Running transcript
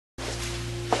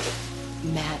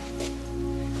Matt,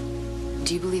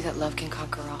 do you believe that love can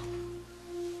conquer all?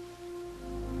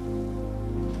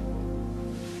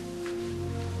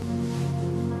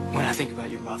 When I think about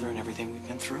your mother and everything we've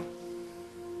been through,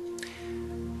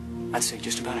 I'd say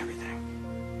just about everything.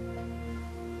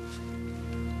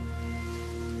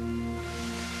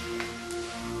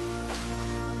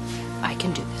 I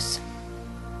can do this.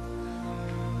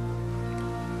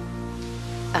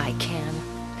 I can,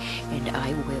 and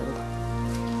I will.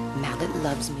 Mallet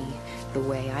loves me the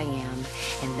way I am,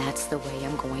 and that's the way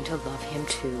I'm going to love him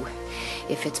too.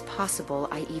 If it's possible,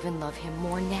 I even love him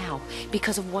more now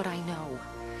because of what I know.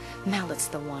 Mallet's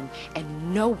the one,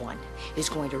 and no one is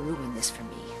going to ruin this for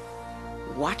me.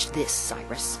 Watch this,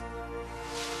 Cyrus.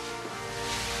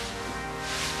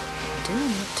 I'm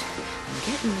doing it. I'm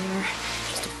getting there.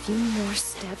 Just a few more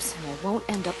steps, and I won't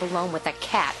end up alone with a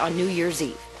cat on New Year's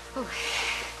Eve. Oh,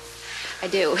 I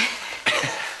do.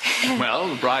 Well,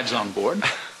 the bride's on board.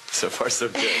 So far, so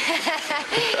good.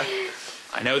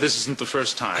 I know this isn't the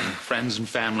first time friends and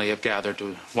family have gathered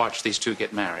to watch these two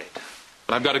get married.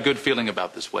 But I've got a good feeling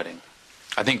about this wedding.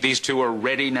 I think these two are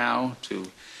ready now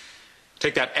to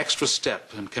take that extra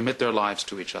step and commit their lives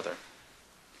to each other.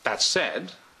 That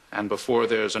said, and before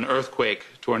there's an earthquake,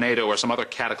 tornado, or some other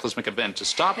cataclysmic event to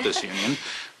stop this union,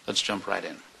 let's jump right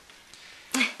in.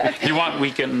 If you want, we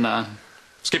can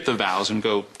skip the vows and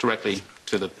go directly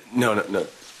to the... No,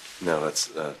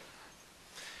 that's...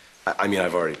 I mean,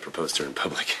 I've already proposed to her in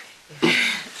public.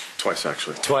 Twice,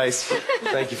 actually. Twice.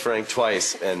 Thank you, Frank.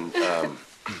 Twice. And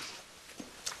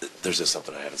there's just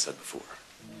something I haven't said before.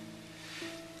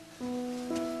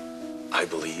 I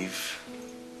believe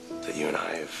that you and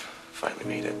I have finally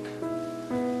made it.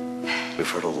 We've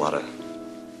heard a lot of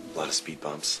speed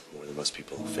bumps, more than most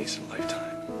people face in a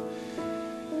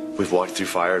lifetime. We've walked through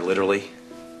fire, literally,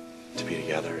 to be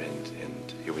together,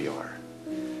 and here we are.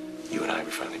 You and I,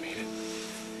 we finally made it.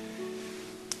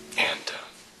 And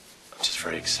I'm just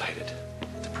very excited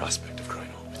at the prospect of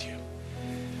growing old with you.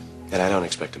 And I don't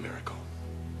expect a miracle.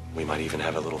 We might even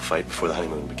have a little fight before the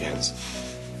honeymoon begins.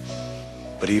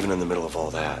 But even in the middle of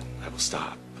all that, I will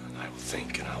stop, and I will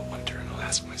think, and I'll wonder, and I'll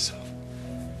ask myself,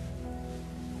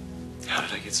 how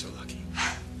did I get so lucky?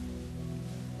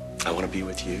 I want to be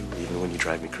with you, even when you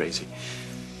drive me crazy,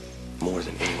 more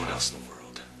than anyone else in the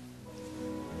world.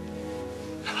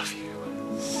 I love you,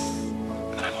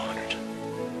 and I'm honored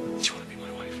that you want to be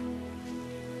my wife.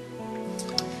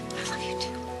 I love you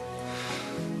too.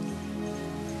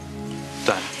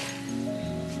 Dinah.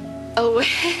 Oh,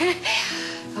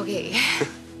 okay.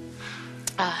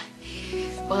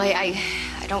 Well,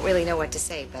 I don't really know what to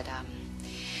say, but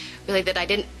really that I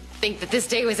didn't think that this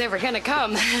day was ever gonna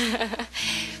come.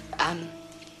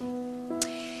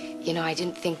 You know, I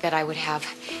didn't think that I would have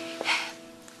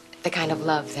the kind of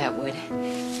love that would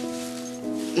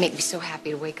make me so happy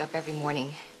to wake up every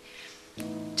morning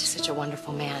to such a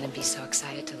wonderful man and be so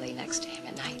excited to lay next to him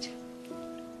at night.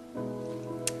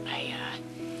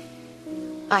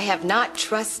 I have not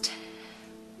trusted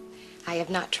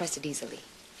easily.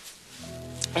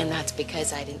 And that's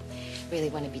because I didn't really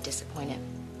want to be disappointed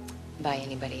by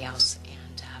anybody else.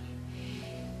 And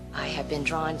I have been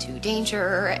drawn to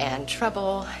danger and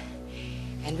trouble.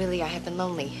 And really, I have been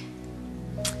lonely.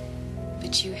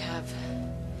 But you have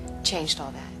changed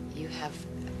all that. You have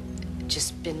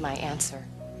just been my answer.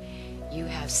 You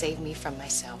have saved me from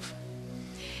myself.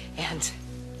 And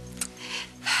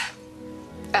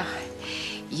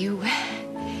you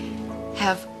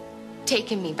have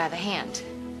taken me by the hand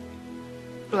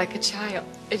like a child.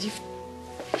 And you've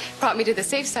brought me to the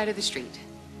safe side of the street.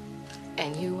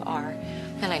 And you are,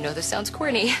 and I know this sounds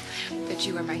corny, but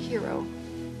you are my hero.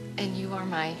 And you are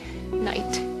my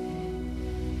knight.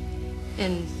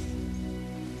 And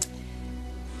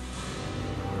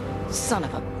son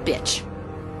of a bitch.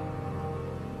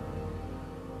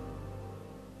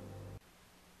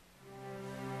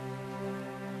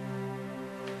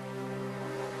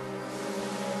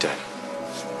 Dad,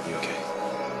 you okay?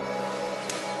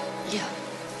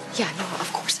 Yeah, no,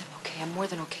 of course I'm okay. I'm more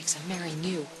than okay because I'm marrying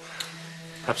you.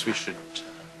 Perhaps we should...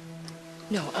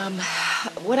 No,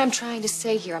 what I'm trying to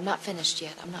say here, I'm not finished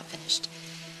yet. I'm not finished.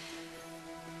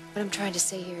 What I'm trying to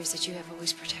say here is that you have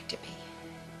always protected me.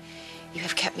 You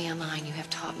have kept me in line. You have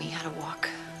taught me how to walk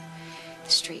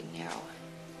the straight and narrow.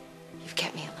 You've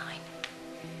kept me in line.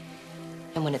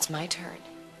 And when it's my turn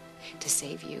to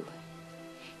save you,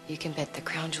 you can bet the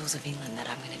crown jewels of England that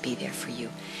I'm going to be there for you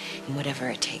in whatever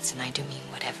it takes, and I do mean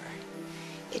whatever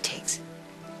it takes,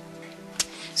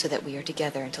 so that we are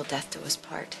together until death do us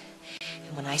part.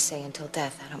 And when I say until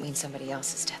death, I don't mean somebody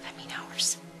else's death, I mean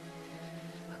ours.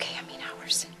 Okay, I mean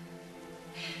ours.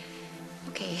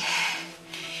 Okay,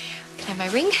 And my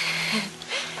ring?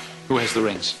 Who has the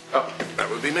rings? Oh, that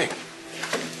would be me.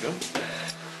 Go.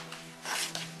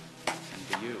 And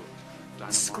to you.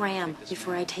 Dinah, Scram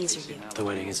before I taser you. The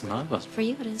wedding is over. For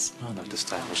you it is. I'll not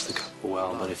establish the couple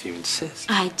well, but if you insist.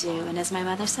 I do, and as my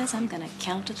mother says, I'm gonna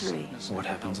count to 3. What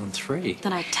happens on 3?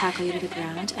 Then I tackle you to the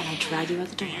ground and I drag you out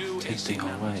the door. Take the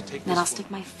whole way. Then I'll stick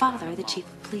my father, the chief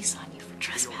of police, on you for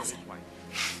trespassing.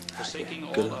 Forsaking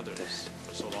Good all luck others, there.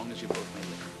 for so long as you both may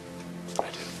live.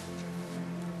 I do.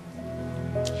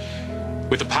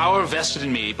 With the power vested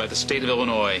in me by the state of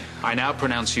Illinois, I now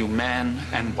pronounce you man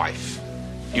and wife.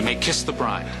 You may kiss the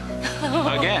bride.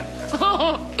 Again.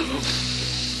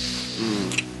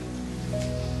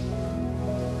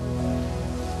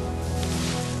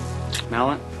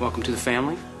 Mallet, welcome to the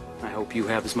family. I hope you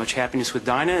have as much happiness with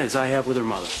Dinah as I have with her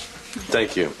mother.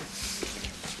 Thank you.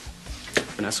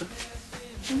 Vanessa?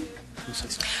 You say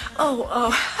something?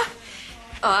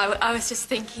 I was just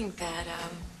thinking that,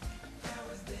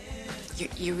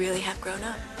 you really have grown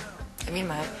up. I mean,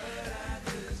 my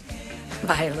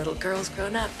little girl's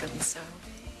grown up, and so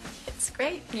it's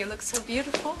great. You look so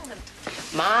beautiful. And...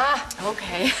 Ma,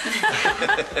 okay.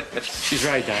 She's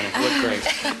right, Dinah. You look great.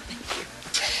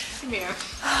 Come here.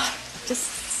 Just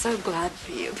so glad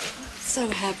for you. So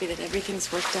happy that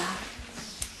everything's worked out.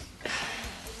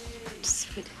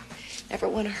 Just would never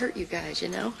want to hurt you guys, you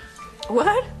know?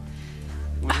 What?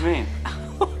 What do you mean?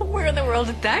 Where in the world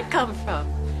did that come from?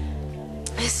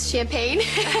 This champagne?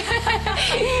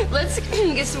 Let's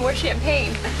get some more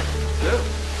champagne. Good.